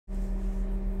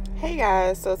Hey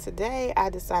guys, so today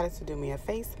I decided to do me a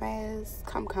face mask.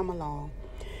 Come along.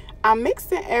 I'm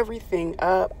mixing everything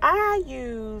up. I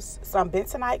use some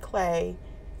bentonite clay,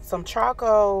 some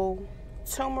charcoal,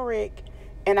 turmeric,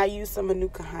 and I use some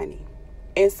manuka honey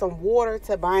and some water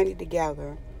to bind it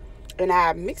together. And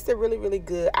I mixed it really, really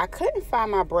good. I couldn't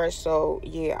find my brush, so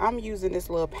yeah, I'm using this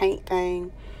little paint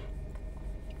thing.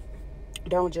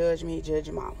 Don't judge me, judge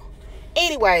your mama.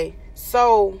 Anyway,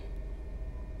 so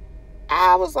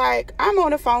I was like, I'm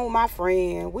on the phone with my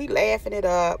friend. We laughing it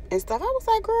up and stuff. I was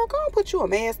like, girl, go and put you a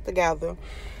mask together.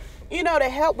 To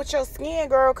help with your skin,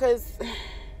 girl, because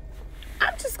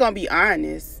I'm just going to be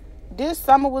honest. This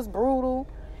summer was brutal.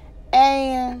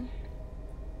 And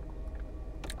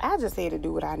I just had to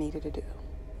do what I needed to do.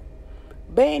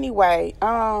 But anyway,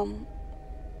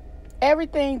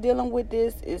 everything dealing with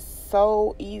this is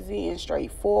so easy and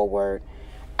straightforward.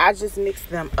 I just mix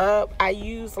them up. I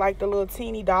use like the little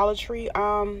teeny Dollar Tree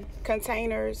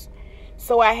containers.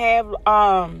 So I have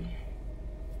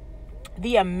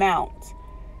the amount.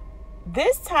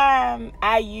 This time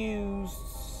I use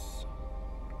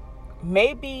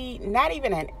maybe not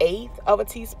even an eighth of a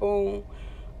teaspoon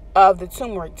of the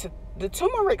turmeric. The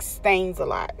turmeric stains a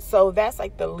lot. So that's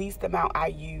like the least amount I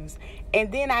use.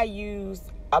 And then I use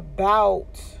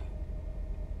about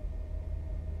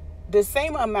the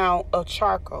same amount of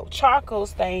charcoal. Charcoal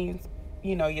stains,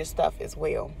 your stuff as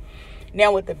well.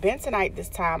 Now with the bentonite this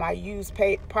time, I use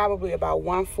probably about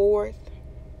 1/4.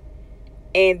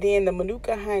 And then the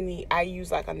manuka honey, I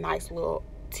use like a nice little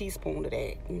teaspoon of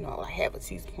that. I have a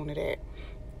teaspoon of that.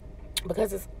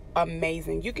 Because it's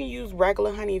amazing. You can use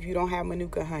regular honey if you don't have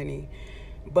manuka honey.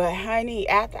 But honey,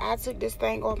 after I took this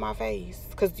thing off my face,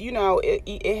 because,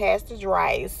 it has to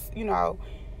dry. It's,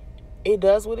 it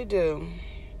does what it do.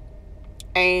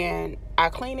 And I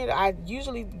clean it. I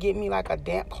usually get me like a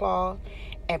damp cloth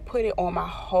and put it on my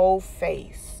whole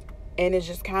face. And it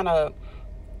just kind of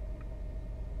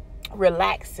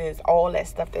relaxes all that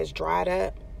stuff that's dried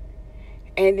up.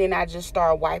 And then I just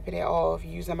start wiping it off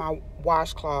using my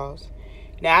washcloths.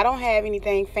 Now, I don't have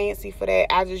anything fancy for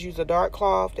that. I just use a dark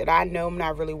cloth that I know I'm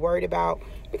not really worried about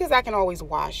because I can always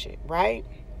wash it, right?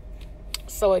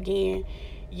 So, again,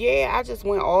 yeah, I just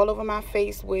went all over my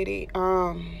face with it.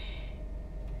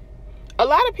 A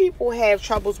lot of people have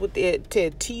troubles with the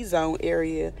T-zone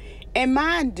area, and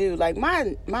mine do. Like,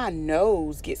 my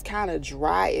nose gets kind of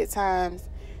dry at times.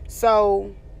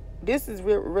 So, this is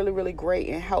really, really great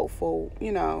and helpful,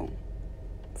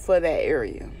 for that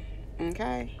area.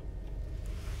 Okay?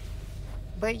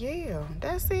 But, yeah,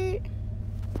 that's it.